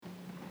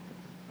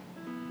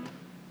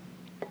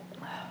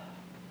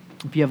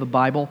If you have a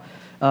Bible,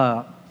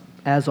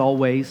 as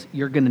always,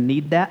 you're going to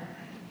need that.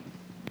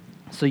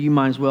 So you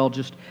might as well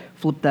just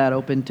flip that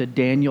open to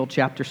Daniel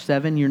chapter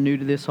 7. You're new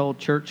to this whole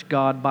church,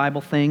 God,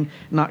 Bible thing.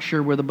 Not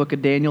sure where the book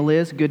of Daniel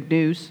is. Good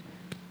news.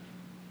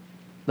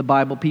 The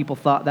Bible people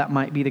thought that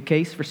might be the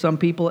case for some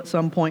people at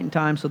some point in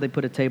time, so they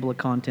put a table of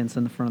contents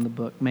in the front of the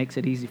book. Makes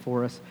it easy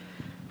for us.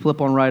 Flip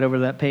on right over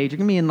to that page. You're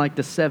going to be in like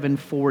the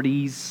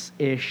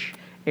 740s-ish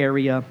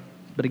area.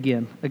 But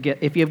again,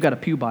 if you've got a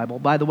pew Bible.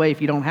 By the way,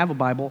 if you don't have a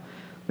Bible,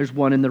 there's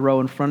one in the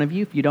row in front of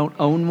you. If you don't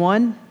own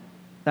one,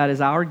 that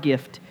is our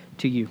gift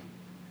to you.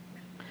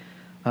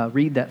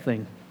 Read that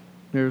thing.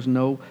 There's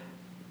no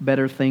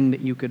better thing that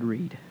you could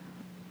read.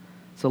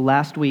 So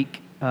last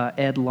week,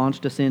 Ed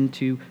launched us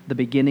into the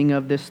beginning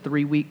of this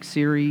 3-week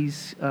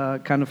series,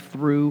 kind of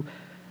through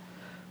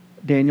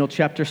Daniel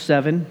chapter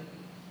 7.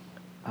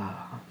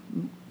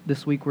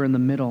 This week we're in the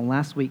middle. And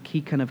last week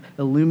he kind of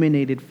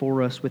illuminated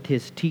for us with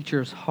his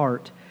teacher's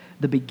heart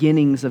the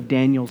beginnings of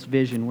Daniel's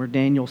vision, where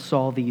Daniel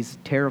saw these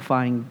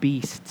terrifying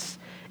beasts,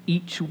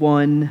 each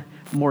one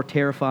more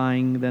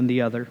terrifying than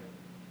the other,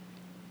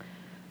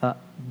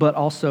 but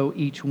also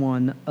each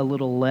one a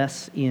little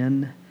less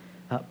in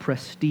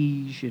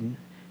prestige and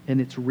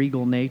its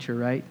regal nature,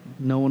 right?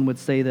 No one would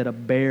say that a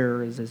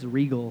bear is as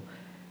regal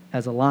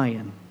as a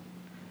lion.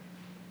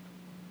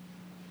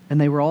 And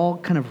they were all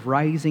kind of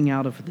rising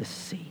out of the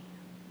sea.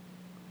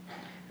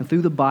 And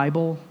through the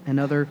Bible and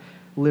other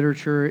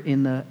literature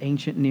in the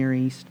ancient Near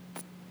East,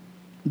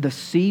 the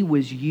sea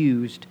was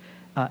used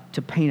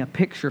to paint a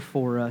picture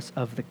for us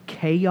of the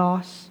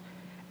chaos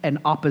and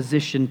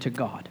opposition to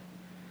God.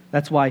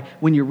 That's why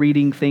when you're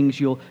reading things,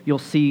 you'll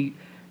see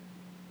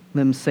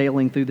them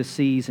sailing through the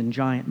seas and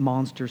giant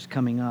monsters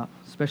coming up.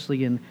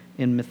 Especially in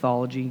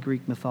mythology,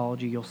 Greek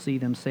mythology, you'll see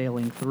them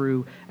sailing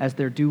through as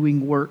they're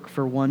doing work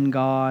for one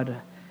god.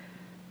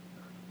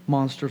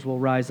 Monsters will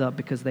rise up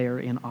because they are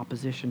in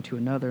opposition to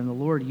another. And the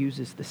Lord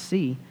uses the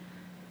sea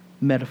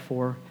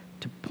metaphor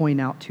to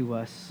point out to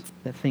us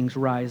that things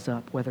rise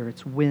up, whether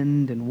it's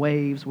wind and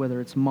waves,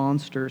 whether it's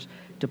monsters,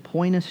 to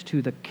point us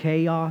to the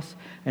chaos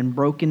and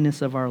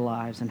brokenness of our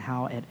lives and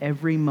how at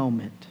every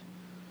moment,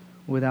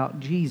 without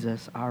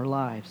Jesus, our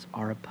lives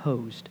are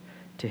opposed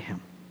to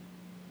Him.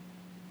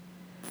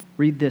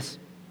 Read this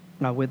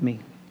with me.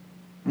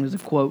 There's a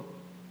quote.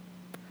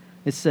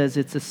 It says,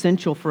 it's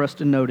essential for us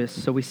to notice.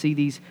 So we see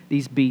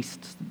these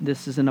beasts.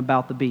 This isn't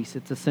about the beasts.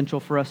 It's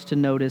essential for us to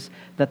notice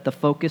that the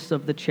focus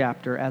of the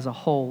chapter as a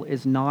whole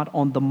is not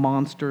on the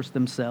monsters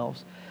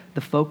themselves.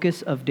 The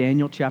focus of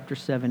Daniel chapter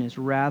 7 is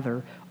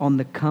rather on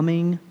the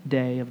coming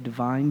day of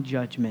divine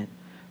judgment,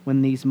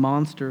 when these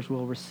monsters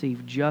will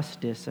receive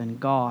justice and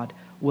God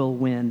will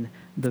win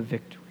the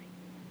victory.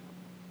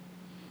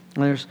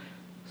 And there's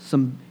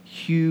some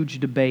huge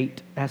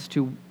debate as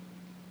to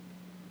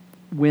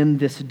when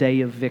this day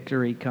of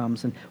victory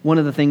comes. And one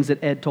of the things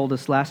that Ed told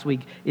us last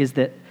week is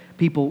that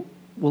people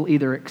will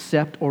either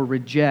accept or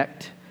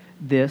reject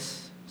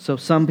this. So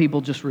some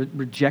people just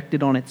reject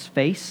it on its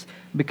face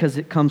because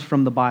it comes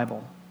from the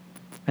Bible.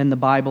 And the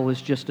Bible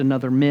is just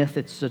another myth.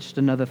 It's just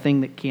another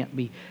thing that can't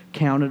be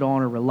counted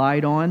on or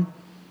relied on.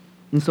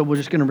 And so we're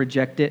just going to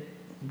reject it.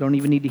 Don't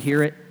even need to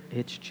hear it.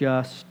 It's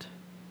just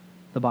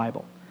the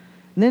Bible.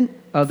 And then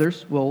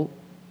others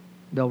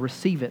they'll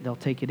receive it. They'll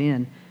take it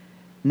in.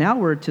 Now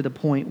we're to the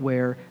point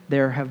where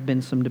there have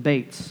been some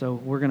debates. So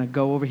we're going to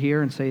go over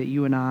here and say that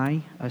you and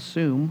I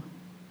assume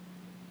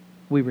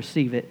we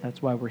receive it.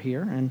 That's why we're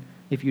here. And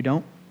if you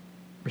don't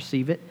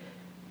receive it,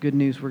 good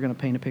news, we're going to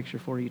paint a picture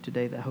for you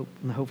today that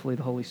hopefully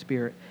the Holy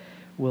Spirit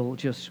will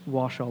just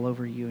wash all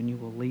over you and you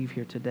will leave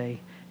here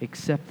today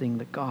accepting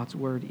that God's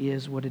Word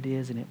is what it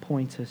is and it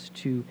points us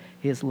to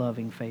His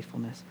loving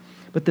faithfulness.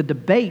 But the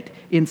debate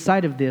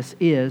inside of this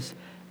is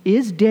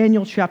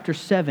Daniel chapter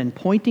 7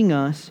 pointing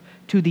us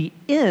to the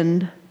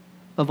end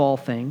of all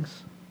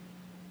things?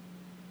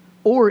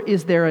 Or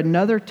is there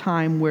another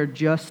time where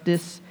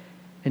justice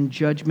and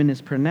judgment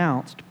is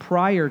pronounced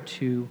prior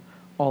to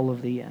all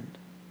of the end?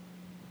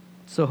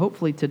 So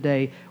hopefully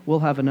today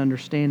we'll have an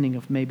understanding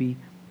of maybe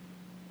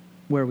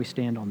where we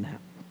stand on that.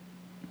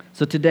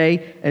 So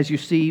today, as you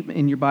see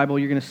in your Bible,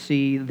 you're going to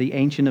see the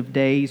Ancient of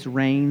Days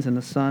reigns and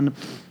the Son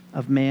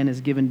of Man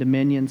is given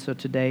dominion. So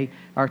today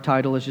our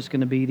title is just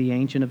going to be the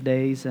Ancient of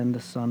Days and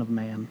the Son of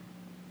Man.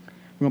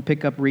 We're going to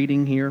pick up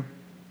reading here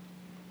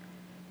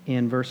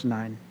in verse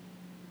 9.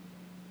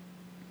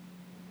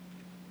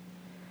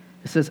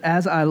 It says,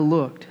 as I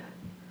looked,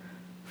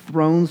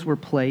 thrones were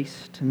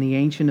placed, and the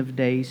Ancient of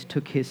Days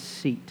took his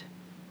seat.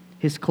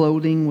 His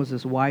clothing was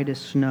as white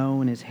as snow,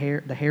 and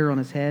the hair on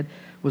his head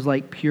was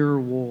like pure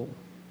wool.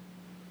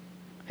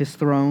 His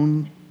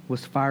throne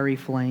was fiery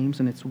flames,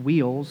 and its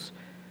wheels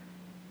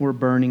were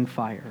burning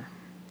fire.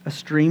 A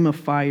stream of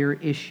fire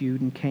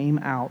issued and came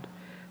out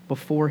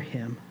before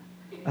him.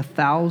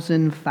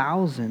 1,000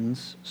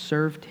 thousands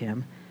served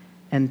him,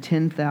 and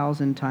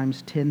 10,000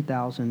 times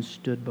 10,000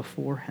 stood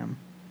before him.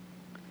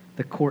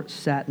 The court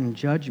sat in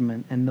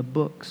judgment, and the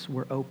books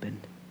were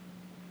opened.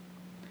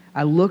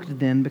 I looked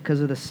then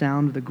because of the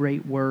sound of the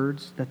great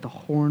words that the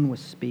horn was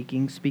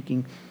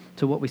speaking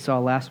to what we saw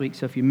last week.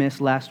 So if you missed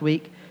last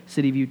week,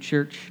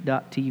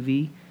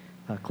 cityviewchurch.tv,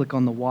 click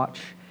on the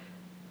watch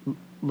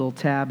little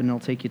tab and it'll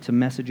take you to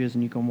messages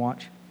and you can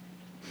watch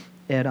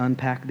Ed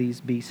unpack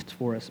these beasts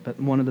for us. But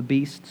one of the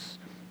beasts,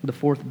 the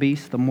fourth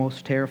beast, the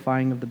most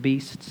terrifying of the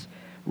beasts,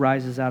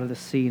 rises out of the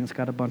sea and it's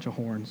got a bunch of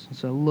horns. And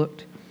so I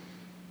looked,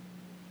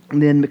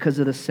 and then because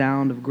of the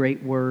sound of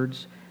great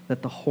words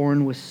that the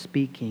horn was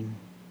speaking,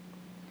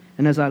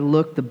 and as I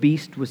looked, the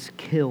beast was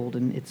killed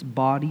and its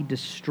body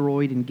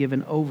destroyed and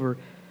given over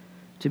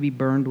to be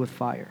burned with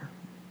fire.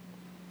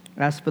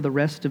 As for the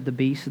rest of the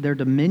beasts, their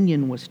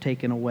dominion was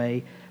taken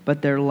away,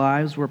 but their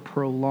lives were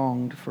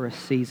prolonged for a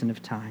season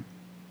of time.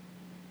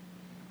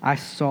 I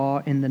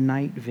saw in the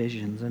night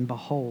visions, and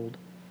behold,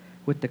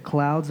 with the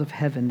clouds of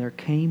heaven there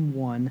came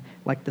one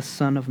like the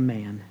Son of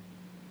Man.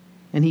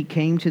 And he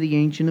came to the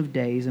Ancient of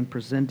Days and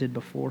presented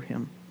before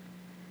him.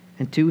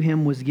 And to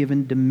him was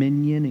given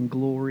dominion and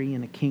glory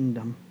and a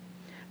kingdom,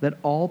 that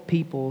all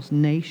peoples,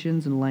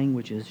 nations, and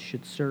languages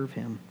should serve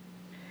him.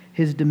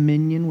 His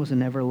dominion was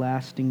an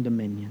everlasting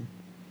dominion,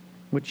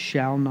 which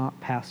shall not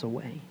pass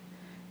away,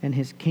 and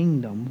his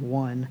kingdom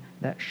one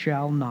that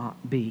shall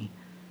not be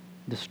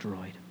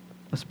destroyed.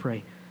 Let's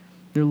pray.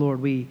 Dear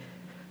Lord, we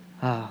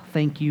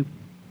thank you.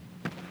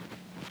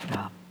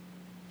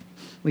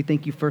 We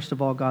thank you, first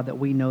of all, God, that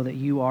we know that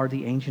you are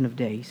the Ancient of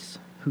Days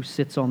who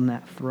sits on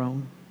that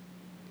throne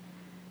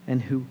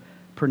and who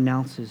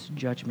pronounces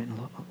judgment,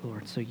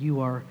 Lord. So you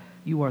are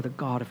the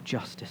God of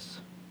justice.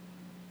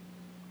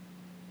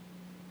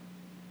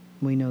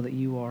 We know that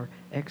you are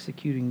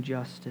executing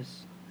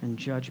justice and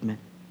judgment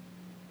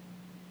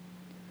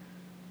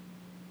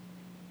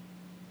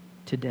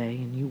today,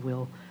 and you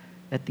will,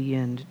 at the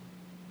end,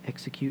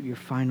 execute your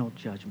final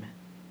judgment.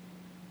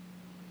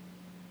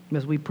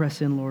 As we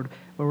press in, Lord,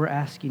 we're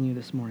asking you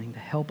this morning to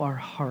help our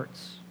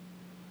hearts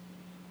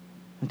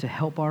and to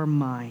help our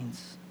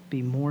minds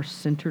be more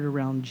centered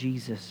around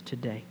Jesus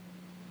today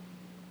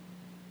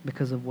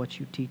because of what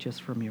you teach us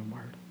from your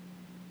word.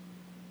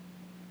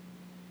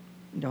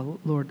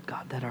 Lord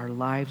God, that our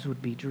lives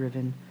would be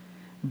driven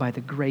by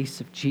the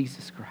grace of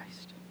Jesus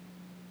Christ.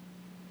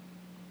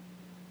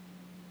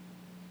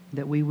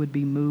 That we would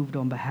be moved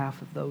on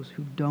behalf of those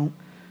who don't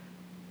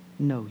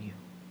know you.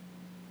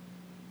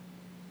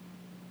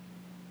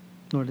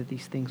 Lord, that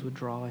these things would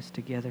draw us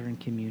together in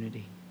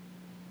community.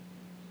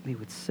 They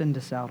would send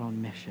us out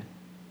on mission.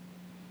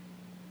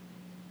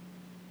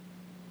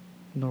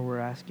 Lord, we're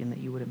asking that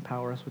you would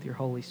empower us with your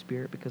Holy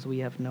Spirit because we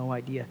have no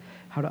idea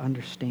how to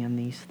understand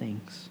these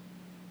things.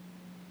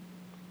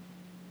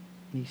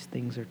 These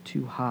things are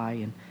too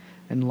high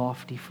and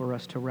lofty for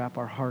us to wrap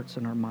our hearts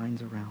and our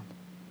minds around.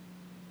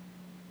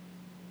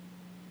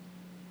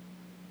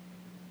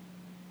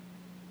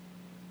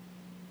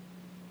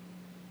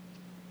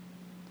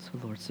 So,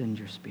 Lord, send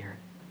your Spirit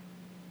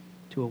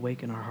to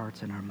awaken our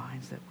hearts and our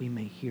minds that we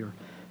may hear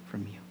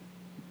from you.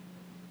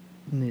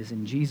 And it is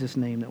in Jesus'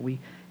 name that we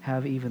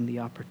have even the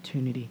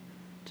opportunity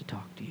to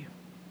talk to you.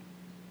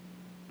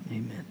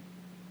 Amen.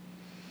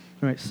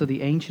 All right, so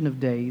the Ancient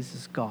of Days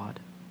is God.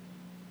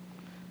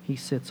 He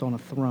sits on a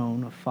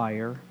throne of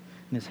fire,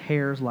 and his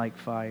hair is like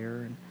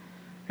fire, and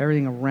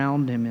everything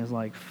around him is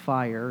like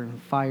fire.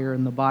 And fire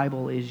in the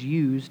Bible is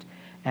used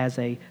as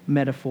a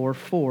metaphor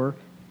for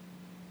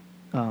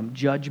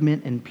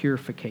judgment and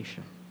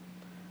purification.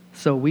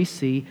 So we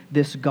see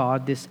this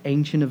God, this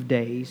Ancient of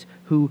Days,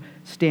 who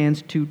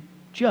stands to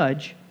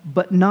judge,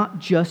 but not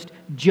just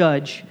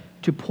judge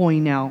to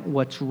point out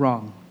what's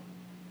wrong.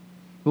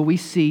 But we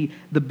see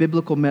the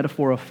biblical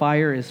metaphor of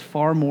fire is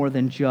far more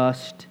than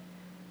just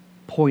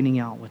pointing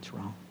out what's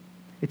wrong.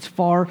 It's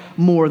far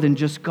more than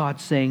just God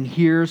saying,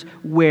 here's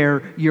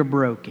where you're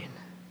broken.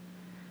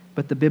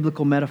 But the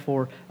biblical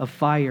metaphor of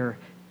fire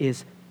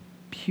is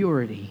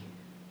purity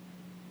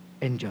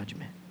and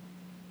judgment.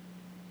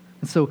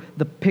 And so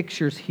the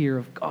pictures here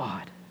of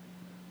God,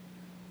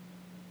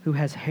 who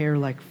has hair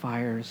like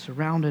fire,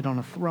 surrounded on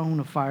a throne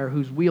of fire,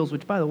 whose wheels,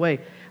 which, by the way,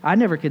 I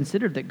never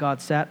considered that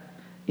God sat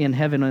in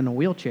heaven in a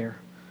wheelchair.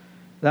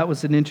 That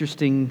was an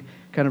interesting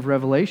kind of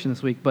revelation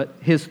this week. But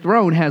his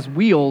throne has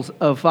wheels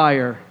of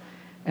fire.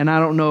 And I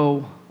don't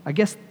know, I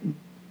guess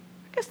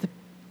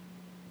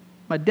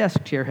my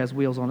desk chair has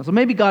wheels on it. So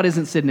maybe God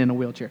isn't sitting in a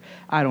wheelchair.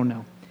 I don't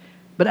know.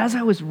 But as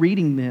I was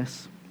reading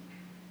this,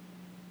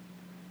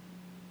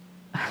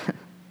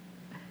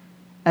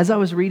 as I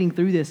was reading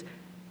through this,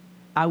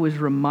 I was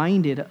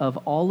reminded of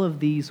all of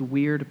these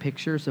weird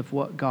pictures of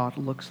what God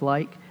looks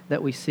like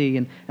that we see.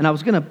 And I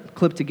was going to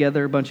clip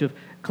together a bunch of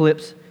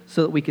clips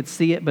so that we could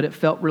see it, but it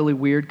felt really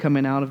weird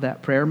coming out of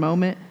that prayer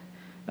moment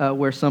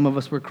where some of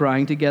us were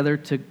crying together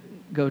to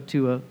go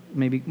to a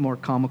maybe more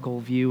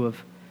comical view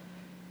of.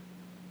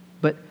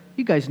 But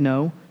you guys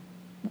know,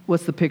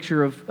 what's the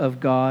picture of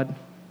God?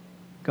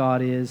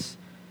 God is,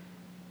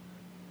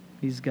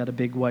 he's got a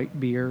big white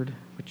beard,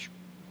 which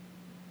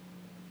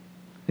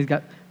he's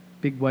got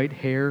big white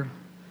hair.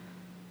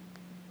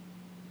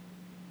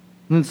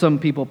 And then some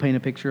people paint a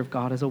picture of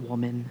God as a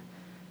woman.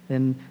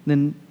 And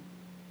then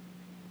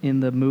in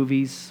the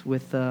movies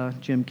with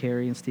Jim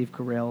Carrey and Steve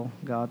Carell,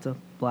 God's a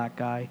black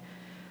guy.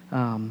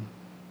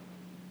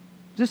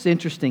 Just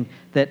interesting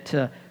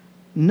that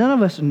none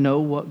of us know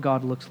what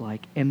God looks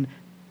like. And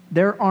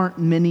there aren't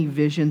many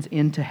visions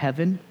into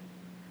heaven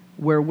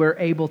where we're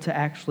able to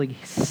actually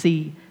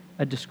see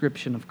a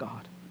description of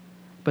God.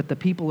 But the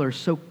people are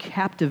so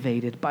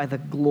captivated by the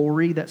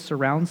glory that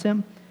surrounds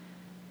him.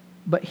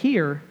 But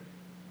here,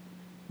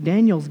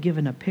 Daniel's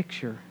given a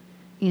picture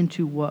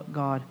into what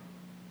God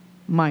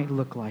might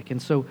look like.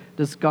 And so,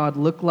 does God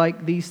look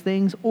like these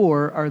things,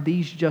 or are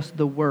these just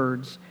the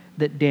words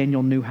that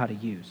Daniel knew how to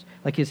use?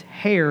 Like his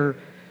hair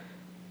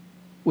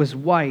was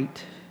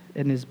white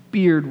and his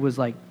beard was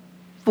like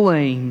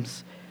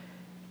flames.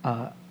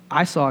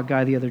 I saw a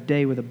guy the other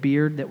day with a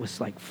beard that was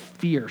like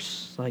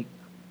fierce. Like,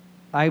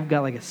 I've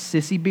got like a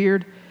sissy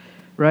beard,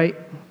 right?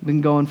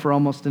 Been going for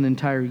almost an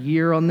entire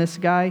year on this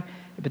guy.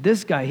 But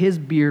this guy, his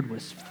beard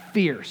was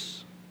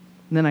fierce.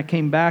 And then I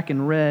came back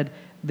and read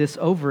this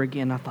over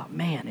again. I thought,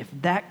 man, if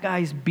that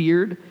guy's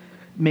beard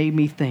made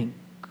me think,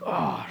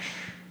 gosh,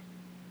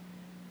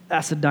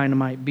 that's a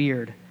dynamite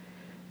beard,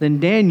 then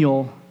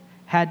Daniel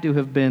had to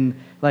have been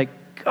like,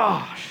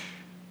 gosh,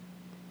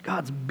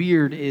 God's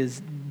beard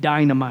is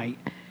dynamite.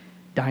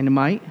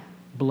 Dynamite,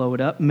 blow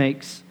it up,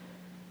 makes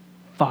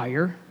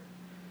fire.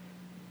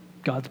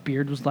 God's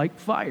beard was like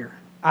fire.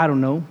 I don't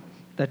know.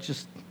 That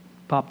just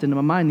popped into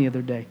my mind the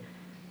other day.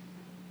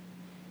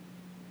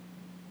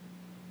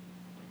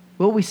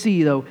 What we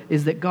see, though,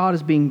 is that God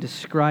is being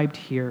described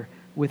here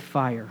with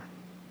fire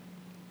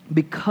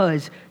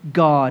because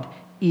God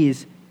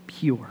is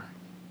pure.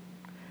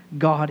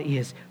 God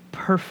is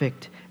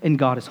perfect and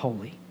God is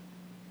holy.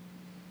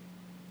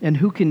 And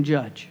who can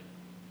judge?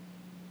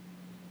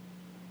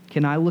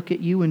 Can I look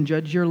at you and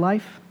judge your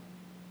life?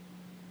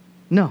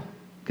 No,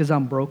 because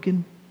I'm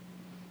broken,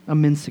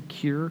 I'm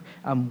insecure,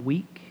 I'm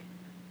weak.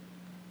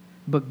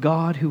 But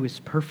God, who is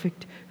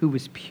perfect, who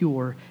is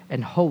pure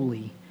and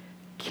holy,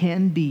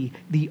 can be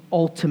the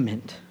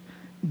ultimate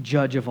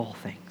judge of all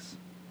things.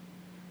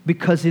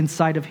 Because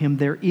inside of him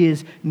there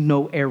is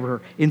no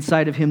error.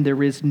 Inside of him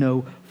there is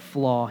no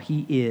flaw.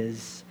 He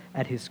is,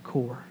 at his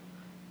core,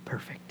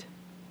 perfect.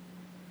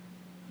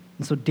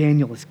 And so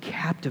Daniel is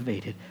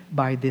captivated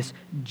by this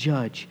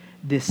judge,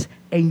 this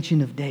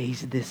Ancient of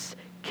Days, this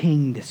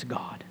King, this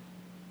God,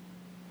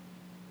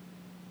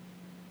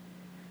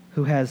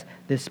 who has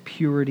this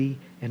purity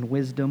and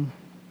wisdom,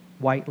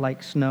 white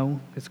like snow,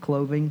 his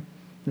clothing.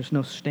 There's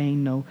no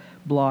stain, no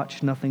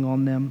blotch, nothing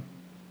on them.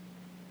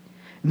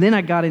 And then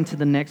I got into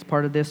the next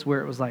part of this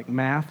where it was like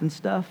math and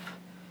stuff,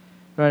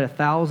 right?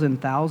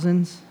 1,000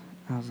 thousands.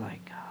 I was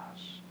like, gosh.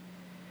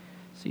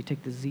 So you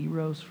take the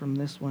zeros from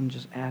this one,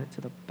 just add it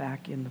to the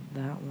back end of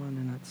that one,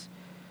 and that's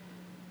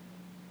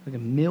like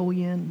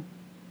 1,000,000.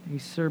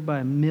 He's served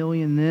by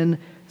 1,000,000. Then,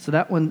 so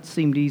that one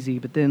seemed easy,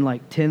 but then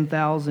like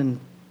 10,000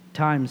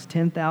 times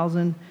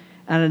 10,000.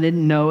 And I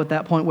didn't know at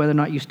that point whether or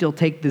not you still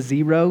take the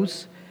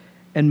zeros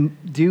and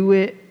do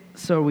it.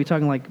 So are we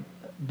talking like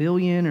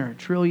billion or a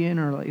trillion,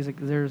 or like, he's like,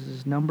 there's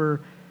this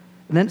number.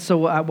 And then, so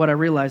what I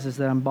realized is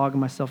that I'm bogging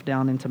myself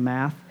down into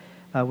math,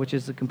 which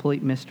is a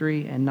complete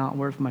mystery and not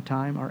worth my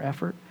time or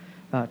effort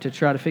to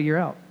try to figure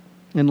out.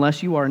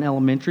 Unless you are in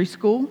elementary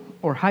school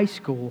or high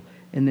school,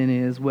 and then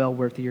it is well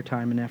worth your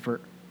time and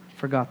effort.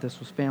 Forgot this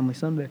was Family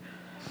Sunday.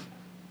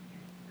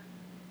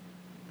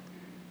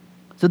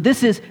 So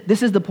this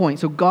is the point.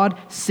 So God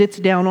sits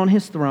down on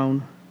his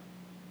throne.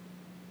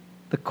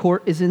 The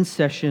court is in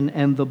session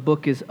and the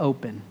book is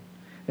open.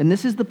 And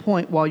this is the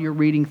point while you're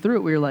reading through it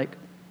where you're like,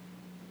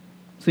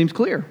 seems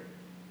clear.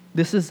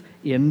 This is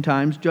end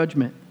times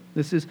judgment.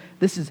 This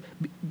is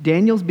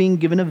Daniel's being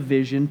given a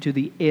vision to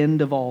the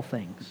end of all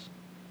things.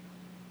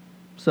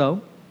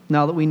 So,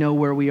 now that we know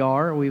where we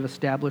are, we've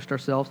established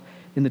ourselves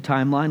in the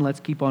timeline,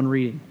 let's keep on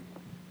reading.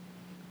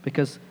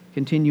 Because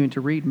continuing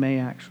to read may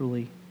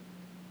actually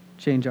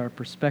change our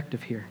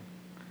perspective here.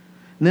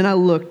 And then I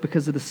looked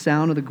because of the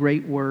sound of the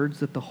great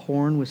words that the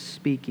horn was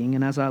speaking.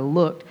 And as I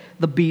looked,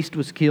 the beast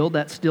was killed.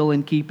 That's still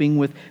in keeping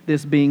with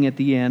this being at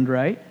the end,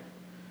 right?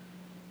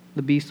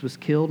 The beast was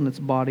killed and its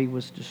body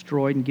was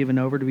destroyed and given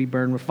over to be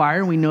burned with fire.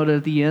 And we know that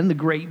at the end, the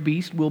great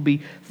beast will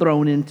be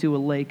thrown into a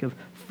lake of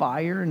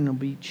fire and it'll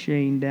be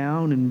chained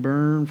down and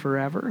burned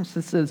forever.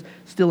 So this is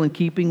still in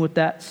keeping with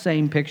that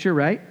same picture,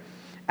 right?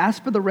 As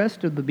for the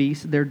rest of the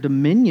beasts, their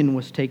dominion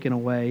was taken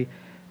away,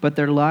 but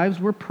their lives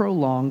were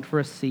prolonged for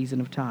a season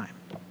of time.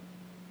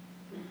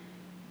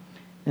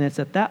 And it's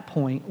at that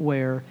point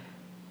where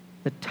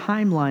the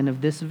timeline of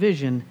this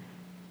vision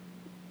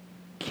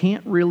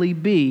can't really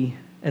be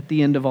at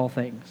the end of all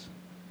things.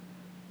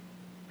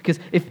 Because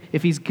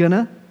if he's going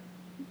to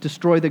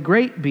destroy the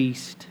great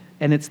beast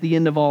and it's the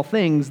end of all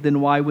things,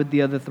 then why would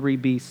the other three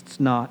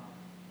beasts not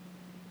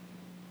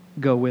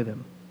go with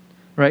him?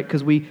 Right?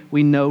 Because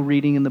we know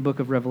reading in the book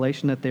of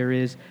Revelation that there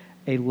is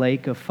a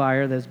lake of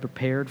fire that is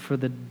prepared for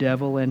the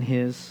devil and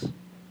his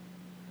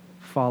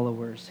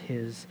followers,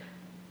 his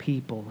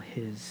people,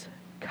 his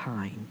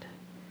kind.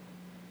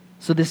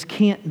 So this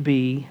can't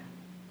be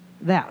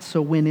that.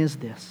 So when is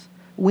this?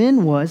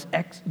 When was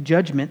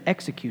judgment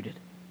executed?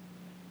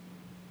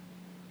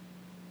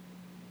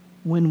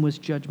 When was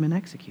judgment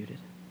executed?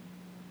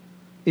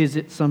 Is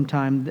it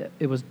sometime that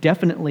it was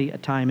definitely a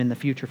time in the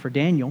future for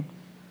Daniel,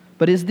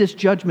 but is this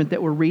judgment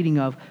that we're reading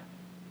of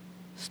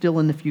still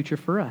in the future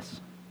for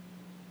us?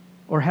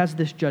 Or has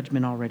this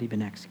judgment already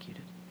been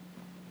executed?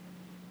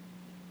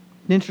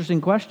 An interesting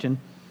question.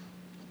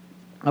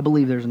 I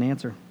believe there's an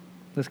answer.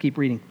 Let's keep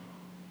reading.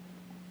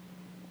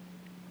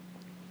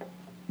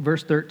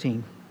 Verse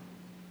 13.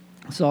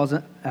 I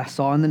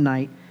saw in the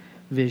night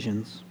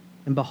visions,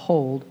 and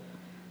behold,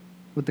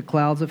 with the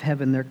clouds of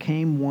heaven there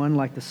came one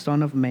like the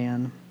Son of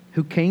Man,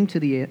 who came to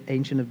the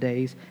Ancient of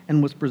Days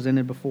and was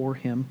presented before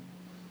him.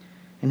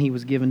 And he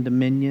was given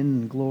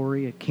dominion and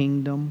glory, a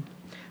kingdom,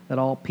 that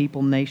all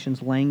people,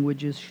 nations,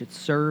 languages should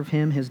serve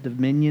him. His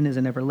dominion is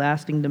an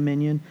everlasting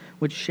dominion,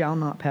 which shall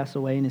not pass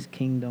away, in his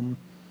kingdom.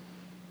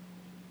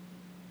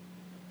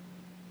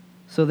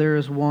 So there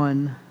is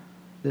one,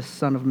 this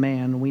Son of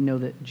Man. We know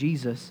that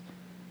Jesus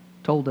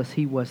told us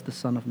he was the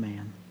Son of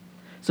Man.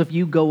 So if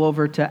you go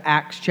over to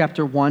Acts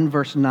chapter 1,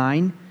 verse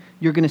 9,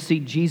 you're going to see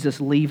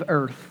Jesus leave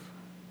earth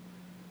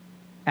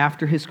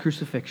after his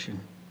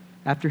crucifixion,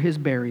 after his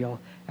burial,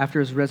 after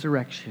his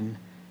resurrection,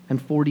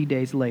 and 40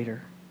 days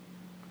later,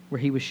 where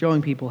he was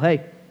showing people,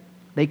 hey,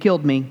 they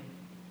killed me.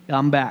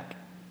 I'm back.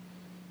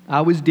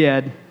 I was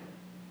dead.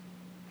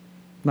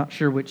 Not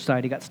sure which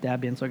side he got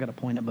stabbed in, so I got to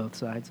point at both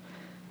sides.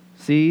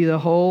 See the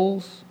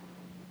holes?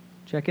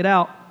 Check it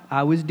out.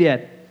 I was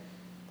dead.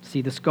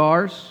 See the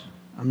scars?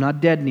 I'm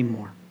not dead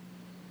anymore.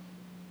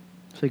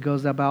 So he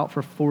goes about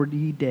for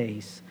 40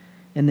 days,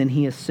 and then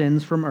he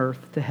ascends from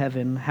earth to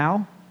heaven.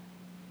 How?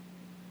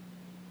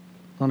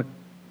 On a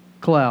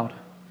cloud.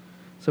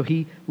 So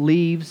he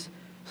leaves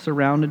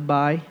surrounded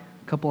by a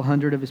couple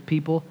hundred of his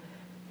people,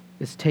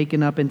 is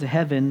taken up into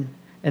heaven.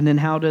 And then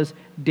how does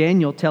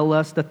Daniel tell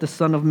us that the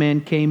Son of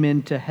Man came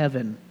into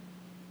heaven?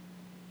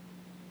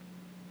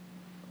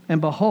 And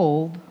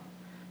behold,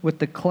 with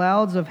the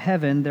clouds of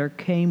heaven there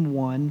came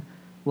one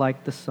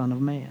like the Son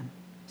of Man.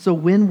 So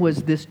when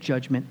was this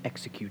judgment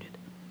executed?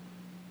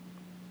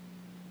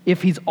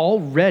 If he's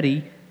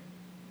already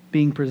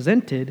being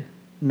presented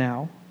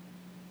now,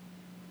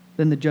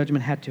 then the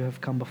judgment had to have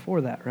come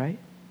before that, right?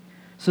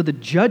 So the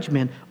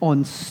judgment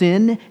on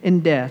sin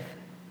and death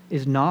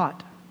is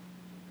not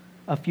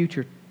a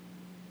future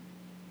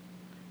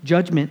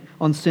judgment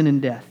on sin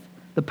and death.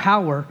 The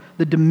power,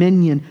 the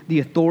dominion, the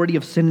authority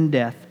of sin and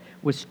death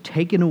was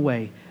taken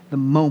away the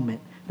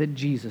moment that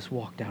Jesus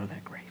walked out of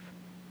that grave.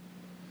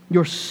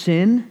 Your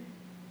sin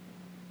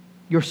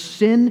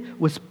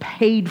was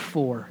paid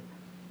for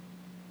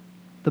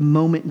the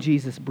moment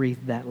Jesus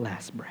breathed that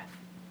last breath.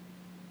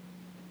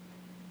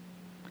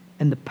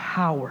 And the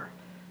power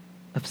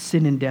of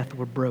sin and death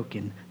were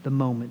broken the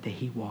moment that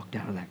he walked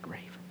out of that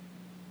grave.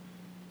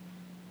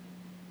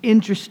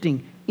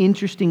 Interesting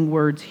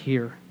words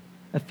here.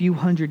 A few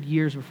hundred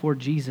years before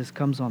Jesus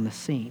comes on the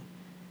scene.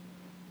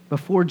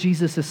 Before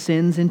Jesus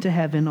ascends into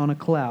heaven on a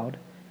cloud,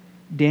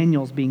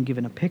 Daniel's being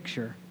given a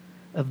picture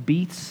of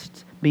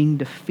beasts being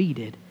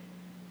defeated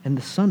and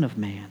the Son of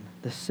Man,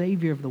 the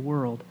Savior of the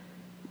world,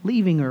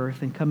 leaving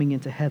earth and coming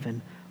into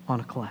heaven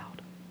on a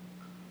cloud.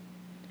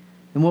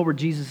 And what were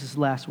Jesus'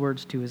 last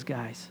words to his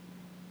guys?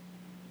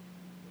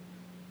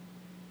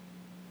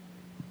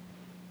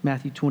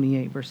 Matthew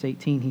 28, verse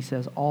 18, he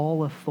says,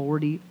 all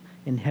authority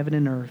in heaven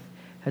and earth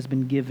has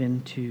been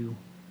given to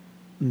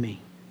me.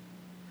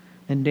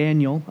 And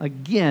Daniel,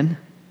 again,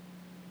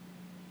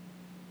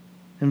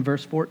 in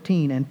verse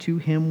 14, and to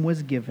him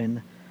was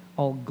given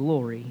all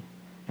glory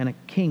and a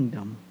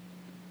kingdom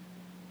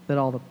that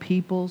all the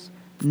peoples,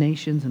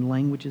 nations, and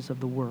languages of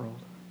the world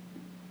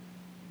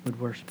would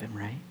worship him,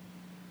 right?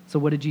 So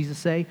what did Jesus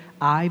say?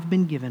 I've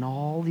been given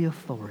all the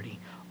authority,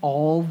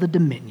 all the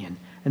dominion,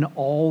 and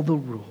all the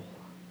rule.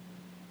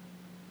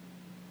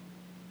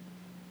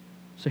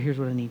 So here's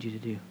what I need you to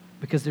do.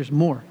 Because there's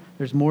more.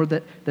 There's more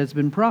that's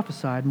been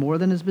prophesied, more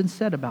than has been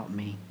said about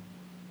me.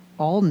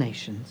 All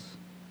nations,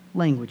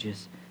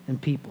 languages,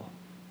 and people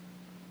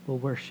will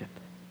worship.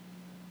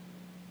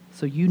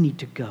 So you need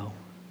to go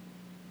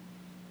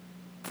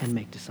and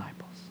make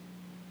disciples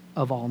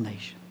of all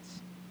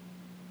nations.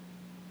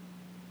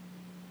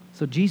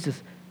 So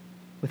Jesus,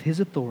 with his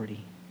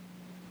authority,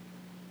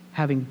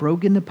 having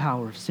broken the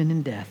power of sin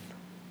and death,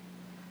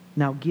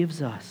 now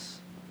gives us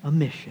a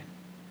mission.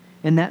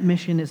 And that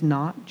mission is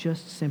not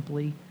just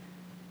simply,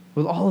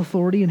 with all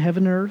authority in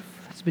heaven and earth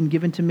that's been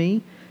given to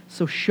me,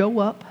 so show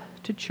up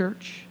to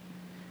church,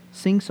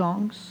 sing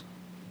songs,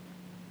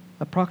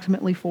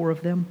 approximately 4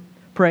 of them,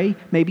 pray,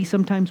 maybe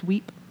sometimes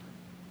weep,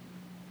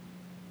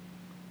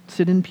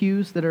 sit in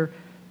pews that are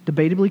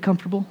debatably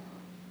comfortable.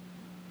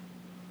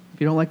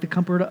 If you don't like the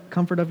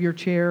comfort of your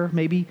chair,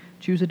 maybe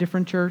choose a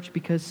different church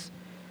because,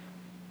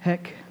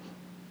 heck,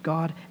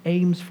 God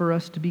aims for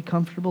us to be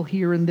comfortable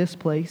here in this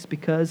place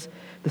because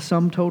the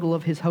sum total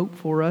of his hope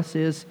for us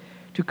is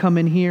to come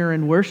in here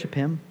and worship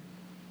him.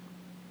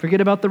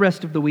 Forget about the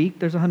rest of the week.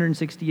 There's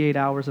 168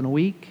 hours in a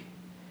week.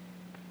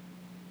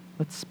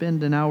 Let's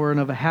spend an hour and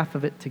a half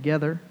of it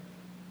together,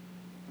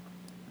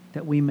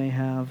 that we may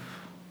have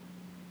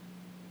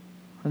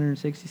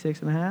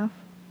 166 and a half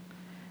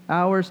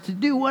hours to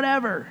do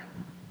whatever.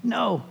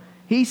 No,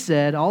 he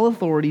said, all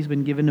authority has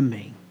been given to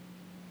me.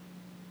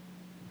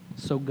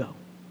 So go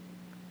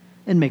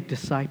and make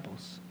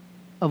disciples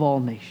of all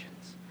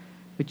nations,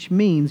 which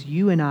means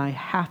you and I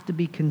have to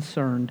be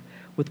concerned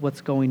with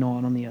what's going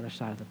on the other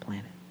side of the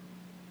planet.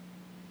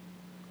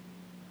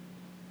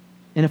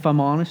 And if I'm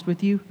honest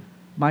with you,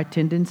 my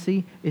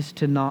tendency is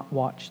to not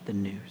watch the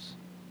news.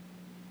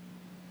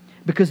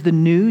 Because the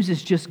news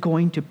is just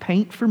going to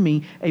paint for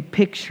me a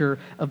picture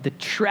of the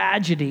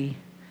tragedy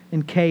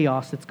and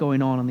chaos that's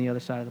going on the other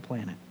side of the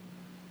planet.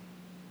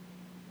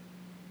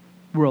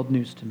 World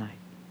news tonight.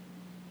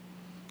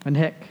 And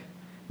heck,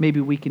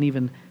 maybe we can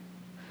even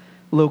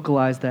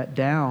localize that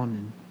down,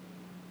 and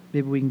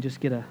maybe we can just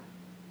get a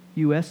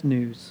U.S.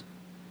 news,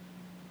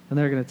 and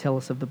they're going to tell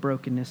us of the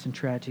brokenness and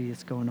tragedy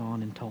that's going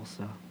on in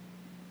Tulsa,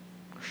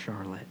 or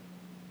Charlotte,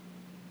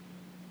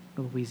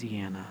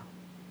 Louisiana,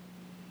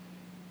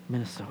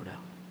 Minnesota.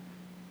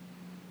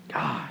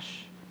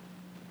 Gosh.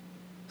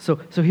 So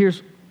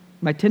here's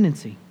my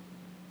tendency.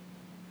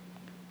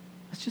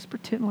 Let's just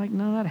pretend like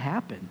none of that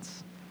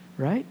happens,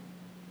 right?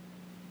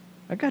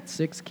 I got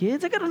 6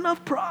 kids. I got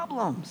enough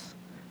problems,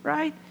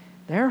 right?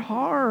 They're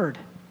hard.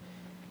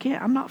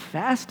 I'm not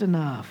fast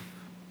enough.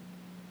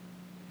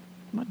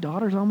 My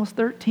daughter's almost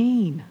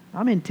 13.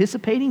 I'm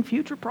anticipating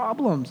future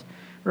problems,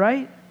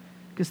 right?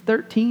 Because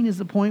 13 is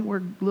the point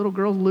where little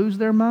girls lose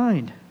their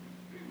mind.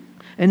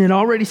 And it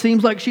already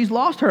seems like she's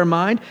lost her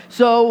mind.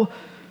 So,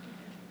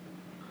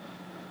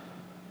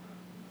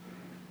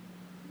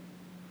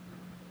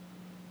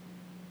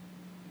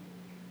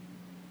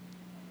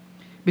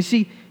 but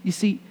you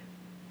see,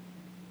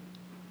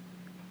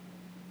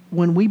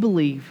 when we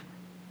believe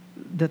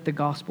that the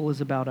gospel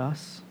is about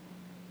us,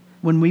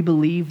 when we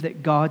believe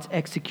that God's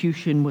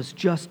execution was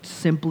just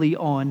simply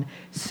on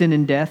sin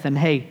and death, and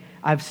hey,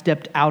 I've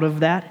stepped out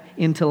of that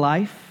into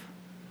life,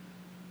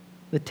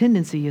 the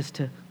tendency is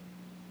to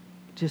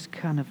just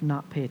kind of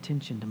not pay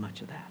attention to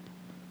much of that.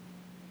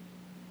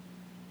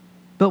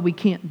 But we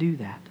can't do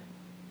that.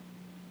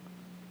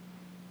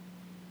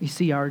 You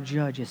see, our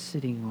judge is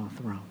sitting on a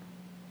throne,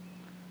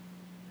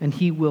 and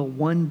he will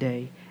one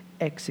day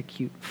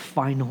execute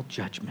final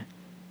judgment.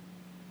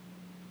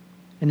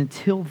 And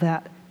until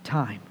that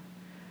time,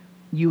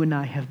 you and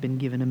I have been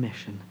given a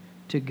mission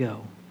to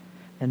go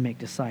and make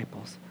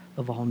disciples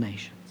of all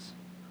nations.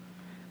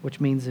 Which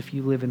means if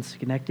you live in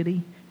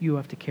Schenectady, you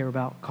have to care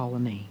about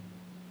Colony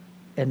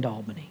and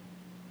Albany.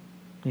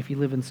 If you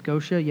live in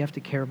Scotia, you have to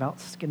care about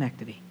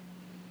Schenectady.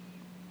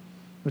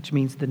 Which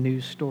means the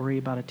news story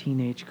about a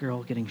teenage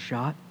girl getting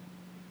shot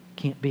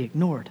can't be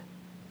ignored.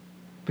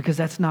 Because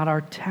that's not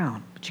our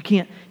town. But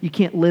you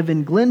can't live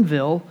in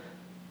Glenville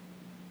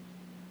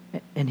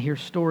and hear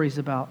stories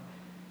about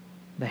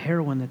the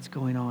heroin that's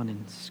going on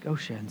in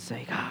Scotia and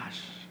say,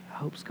 gosh, I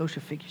hope Scotia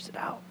figures it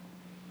out.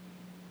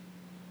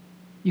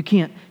 You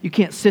can't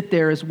sit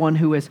there as one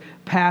who has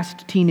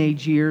passed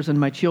teenage years, and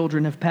my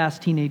children have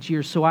passed teenage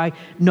years, so I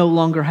no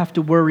longer have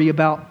to worry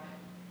about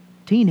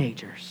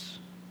teenagers.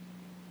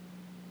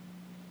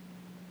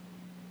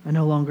 I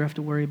no longer have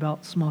to worry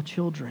about small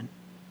children.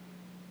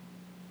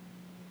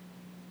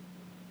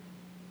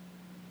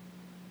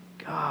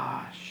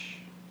 Gosh,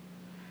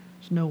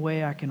 there's no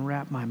way I can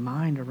wrap my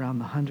mind around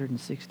the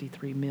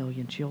 163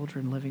 million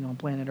children living on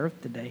planet Earth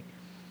today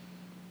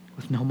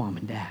with no mom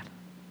and dad.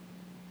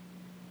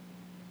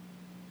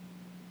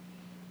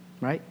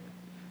 Right?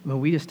 I mean,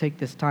 we just take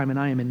this time, and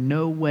I am in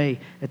no way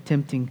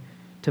attempting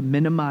to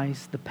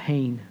minimize the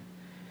pain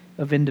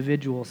of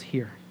individuals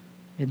here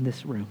in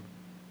this room.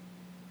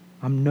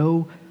 I'm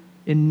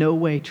in no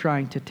way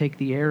trying to take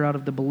the air out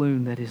of the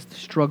balloon that is the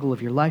struggle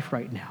of your life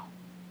right now.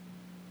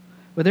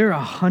 But there are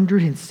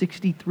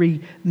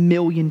 163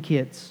 million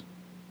kids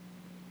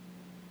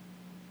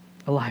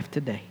alive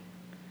today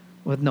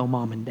with no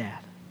mom and dad,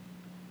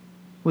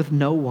 with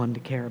no one to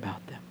care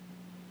about them.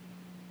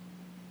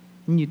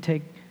 And you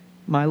take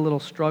my little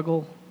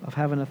struggle of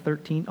having a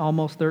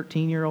almost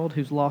 13-year-old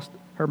who's lost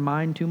her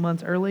mind 2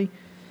 months early,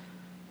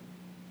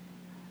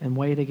 and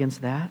weigh it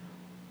against that,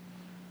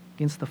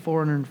 against the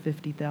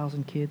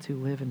 450,000 kids who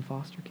live in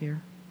foster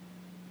care.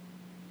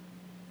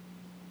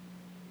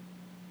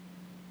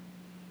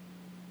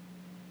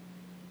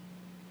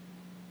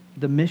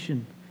 The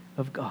mission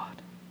of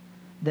God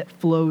that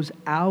flows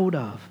out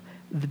of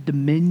the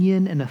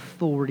dominion and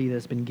authority that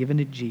has been given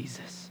to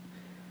Jesus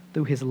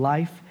through his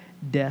life,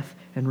 death,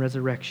 and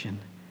resurrection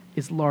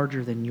is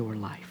larger than your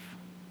life.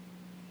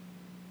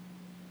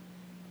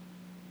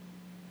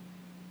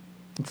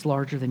 It's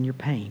larger than your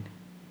pain.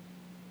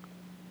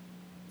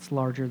 It's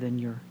larger than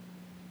your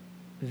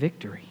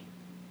victory.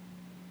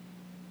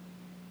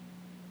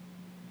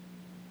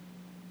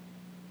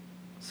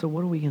 So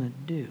what are we going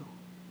to do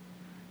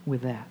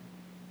with that?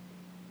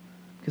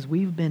 Because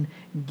we've been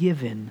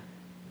given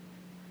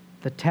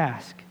the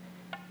task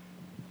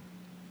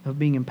of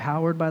being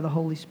empowered by the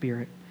Holy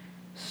Spirit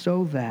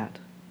so that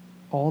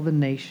all the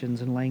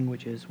nations and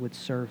languages would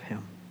serve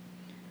him.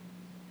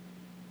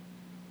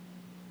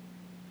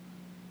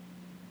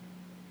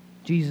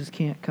 Jesus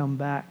can't come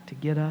back to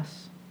get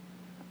us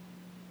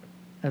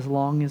as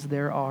long as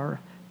there are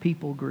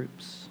people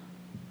groups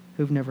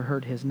who've never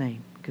heard his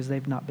name because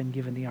they've not been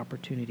given the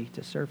opportunity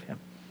to serve him.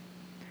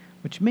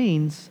 Which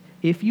means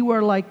if you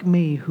are like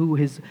me, who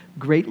is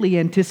greatly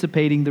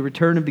anticipating the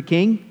return of the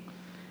King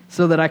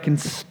so that I can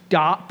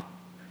stop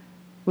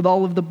with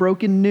all of the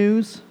broken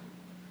news,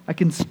 I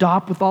can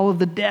stop with all of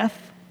the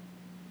death,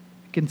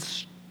 I can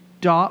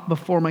stop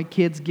before my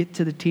kids get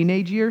to the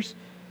teenage years,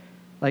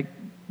 like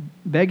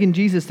begging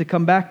Jesus to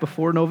come back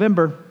before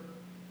November,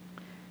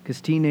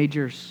 because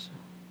teenagers,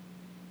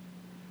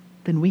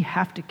 then we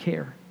have to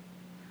care.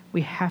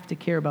 We have to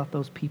care about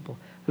those people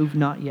who've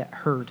not yet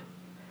heard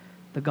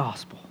the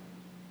gospel.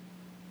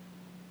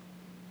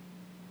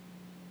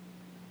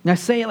 And I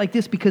say it like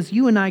this because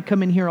you and I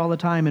come in here all the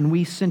time and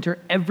we center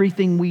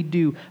everything we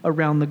do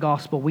around the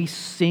gospel. We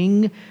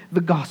sing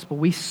the gospel.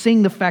 We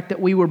sing the fact that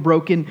we were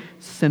broken,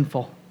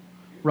 sinful.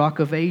 Rock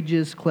of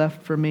ages,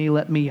 cleft for me,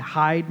 let me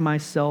hide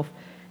myself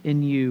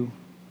in you.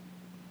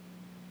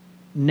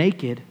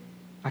 Naked,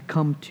 I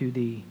come to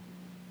thee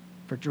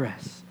for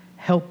dress.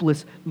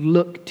 Helpless,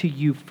 look to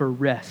you for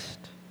rest.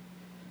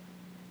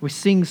 We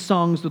sing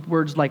songs with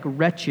words like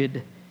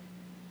wretched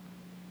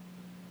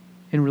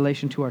in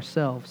relation to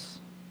ourselves.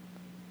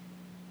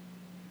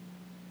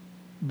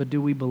 But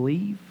do we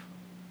believe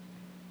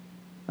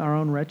our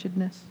own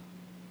wretchedness?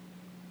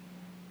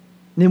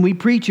 And then we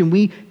preach and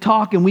we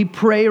talk and we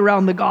pray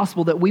around the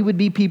gospel that we would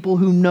be people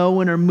who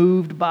know and are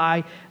moved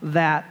by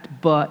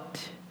that.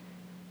 But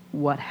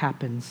what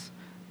happens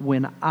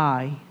when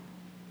I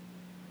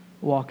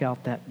walk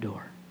out that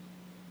door?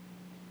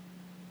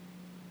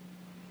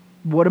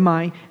 What am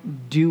I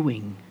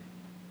doing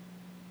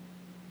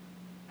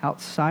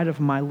outside of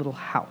my little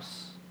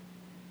house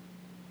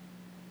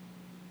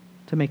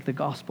to make the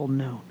gospel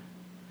known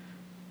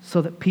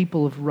so that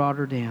people of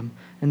Rotterdam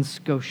and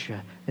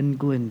Scotia and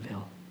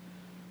Glenville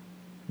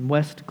and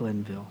West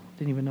Glenville,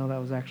 didn't even know that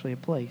was actually a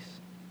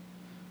place,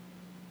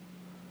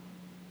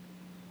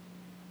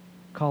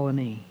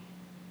 Colony,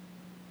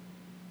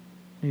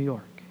 New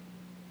York,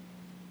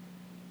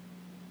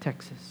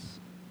 Texas,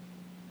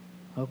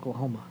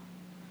 Oklahoma,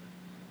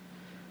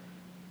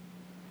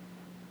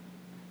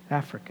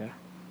 Africa,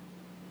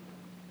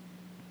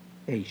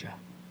 Asia.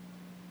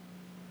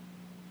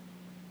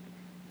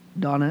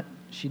 Donna,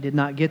 she did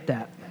not get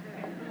that.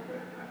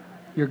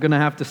 You're going to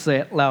have to say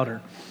it louder.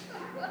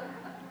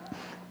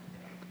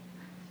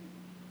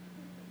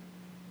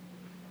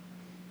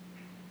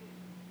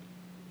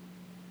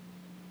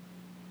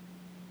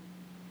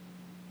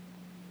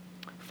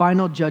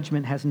 Final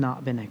judgment has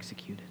not been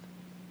executed.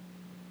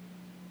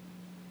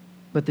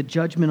 But the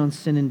judgment on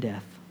sin and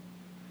death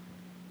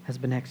has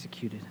been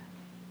executed.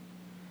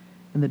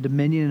 And the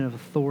dominion and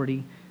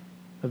authority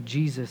of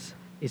Jesus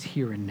is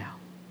here and now.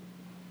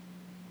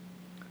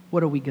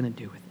 What are we going to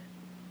do with it?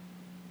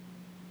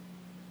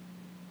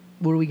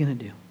 What are we going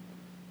to do?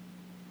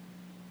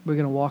 We're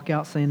going to walk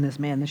out saying this,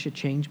 man, this should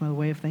change my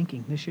way of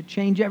thinking. This should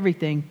change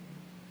everything.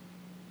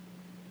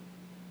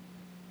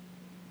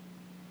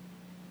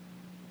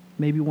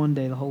 Maybe one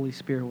day the Holy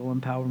Spirit will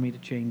empower me to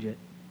change it.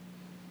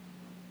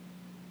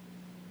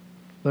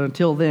 But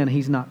until then,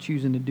 He's not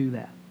choosing to do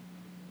that.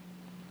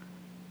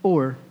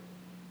 Or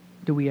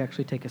do we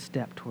actually take a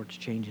step towards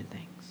changing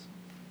things?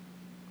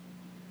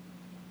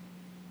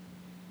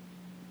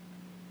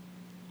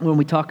 When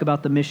we talk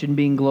about the mission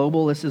being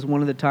global, this is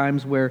one of the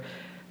times where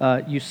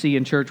you see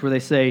in church where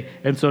they say,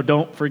 and so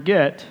don't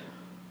forget,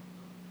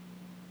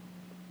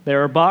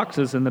 there are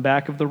boxes in the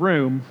back of the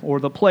room, or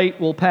the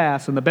plate will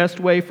pass, and the best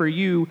way for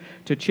you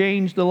to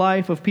change the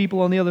life of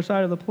people on the other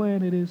side of the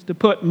planet is to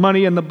put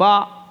money in the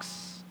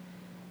box.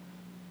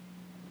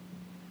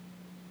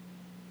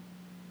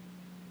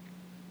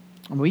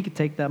 And we could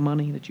take that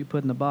money that you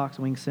put in the box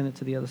and we can send it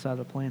to the other side of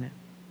the planet.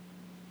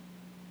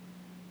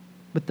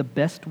 But the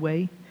best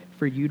way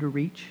for you to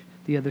reach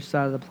the other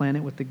side of the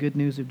planet with the good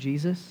news of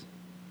Jesus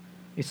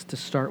is to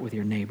start with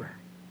your neighbor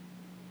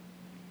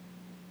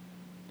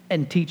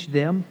and teach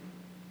them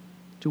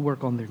to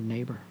work on their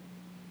neighbor.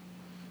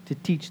 To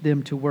teach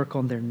them to work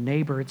on their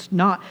neighbor.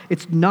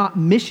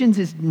 Missions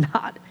is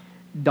not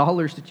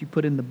dollars that you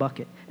put in the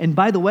bucket. And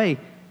by the way,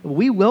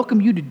 we welcome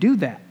you to do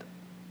that.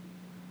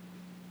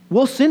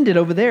 We'll send it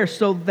over there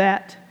so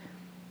that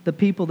the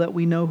people that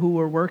we know who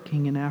are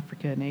working in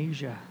Africa and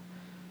Asia,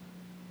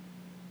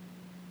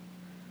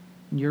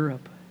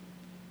 Europe,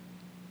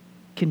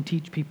 can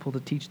teach people to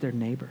teach their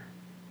neighbor.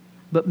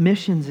 But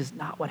missions is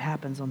not what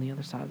happens on the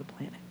other side of the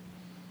planet.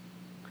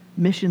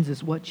 Missions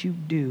is what you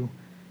do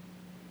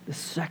the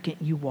second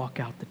you walk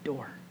out the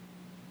door.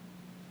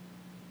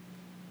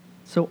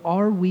 So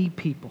are we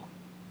people?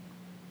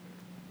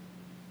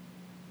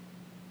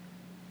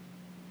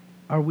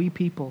 Are we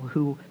people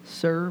who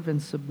serve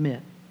and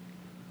submit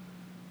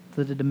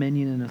to the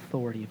dominion and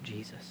authority of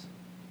Jesus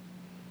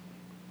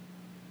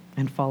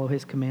and follow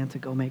His command to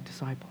go make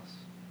disciples?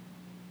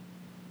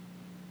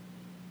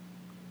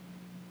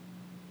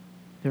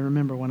 And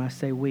remember, when I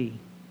say we,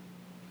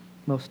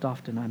 most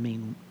often I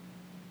mean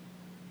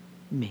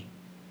me.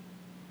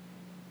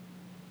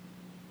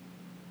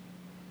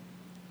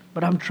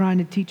 But I'm trying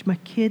to teach my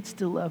kids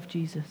to love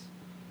Jesus.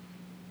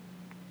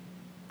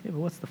 Yeah, but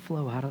what's the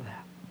flow out of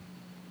that?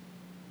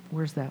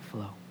 Where's that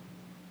flow?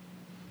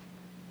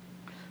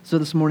 So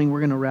this morning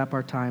we're going to wrap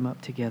our time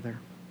up together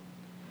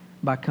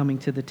by coming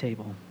to the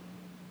table.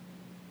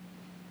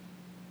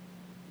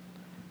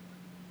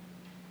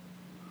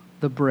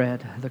 The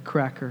bread, the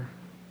cracker,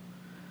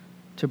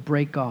 to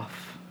break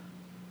off,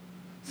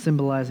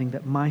 symbolizing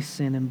that my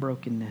sin and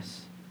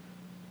brokenness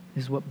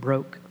is what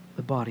broke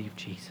the body of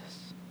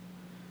Jesus.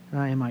 And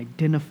I am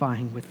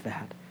identifying with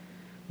that,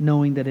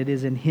 knowing that it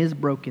is in His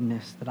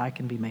brokenness that I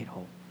can be made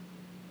whole.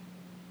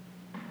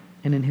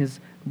 And in His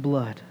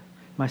blood,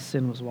 my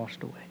sin was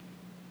washed away.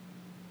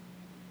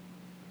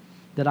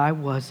 That I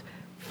was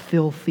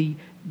filthy,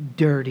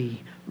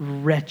 dirty,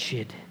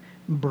 wretched,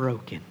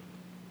 broken.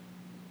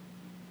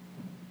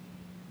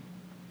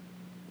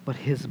 But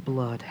His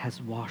blood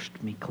has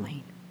washed me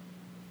clean.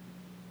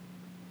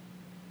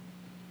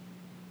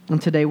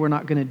 And today we're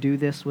not going to do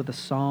this with a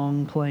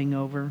song playing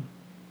over.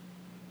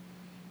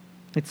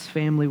 It's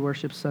Family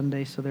Worship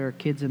Sunday, so there are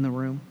kids in the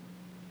room.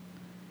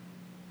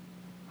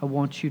 I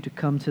want you to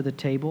come to the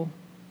table,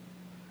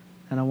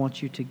 and I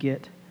want you to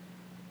get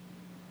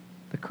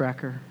the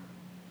cracker,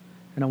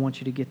 and I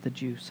want you to get the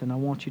juice, and I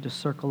want you to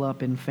circle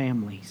up in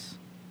families.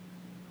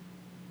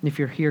 If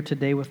you're here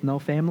today with no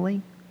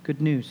family,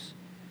 good news.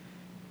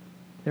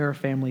 There are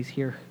families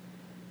here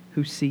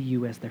who see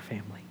you as their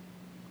family.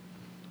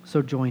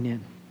 So join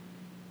in.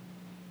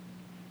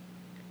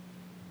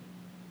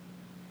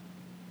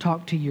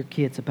 Talk to your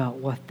kids about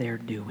what they're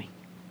doing.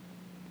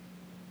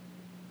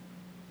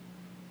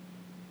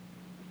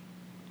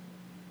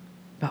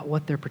 About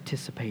what they're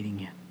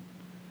participating in.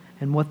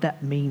 And what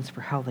that means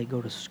for how they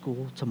go to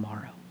school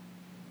tomorrow.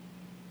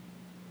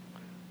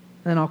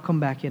 Then I'll come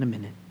back in a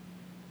minute.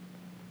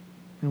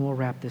 And we'll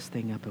wrap this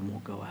thing up and we'll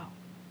go out.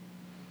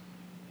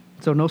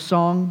 So no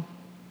song,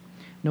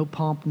 no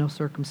pomp, no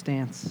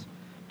circumstance.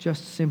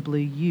 Just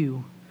simply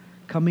you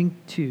coming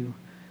to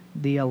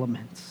the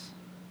elements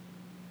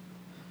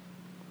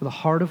with a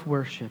heart of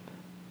worship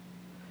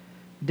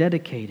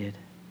dedicated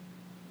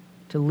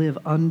to live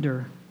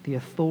under the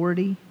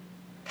authority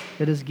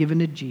that is given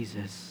to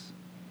Jesus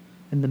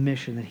and the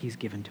mission that He's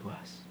given to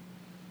us.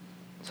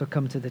 So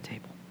come to the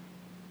table.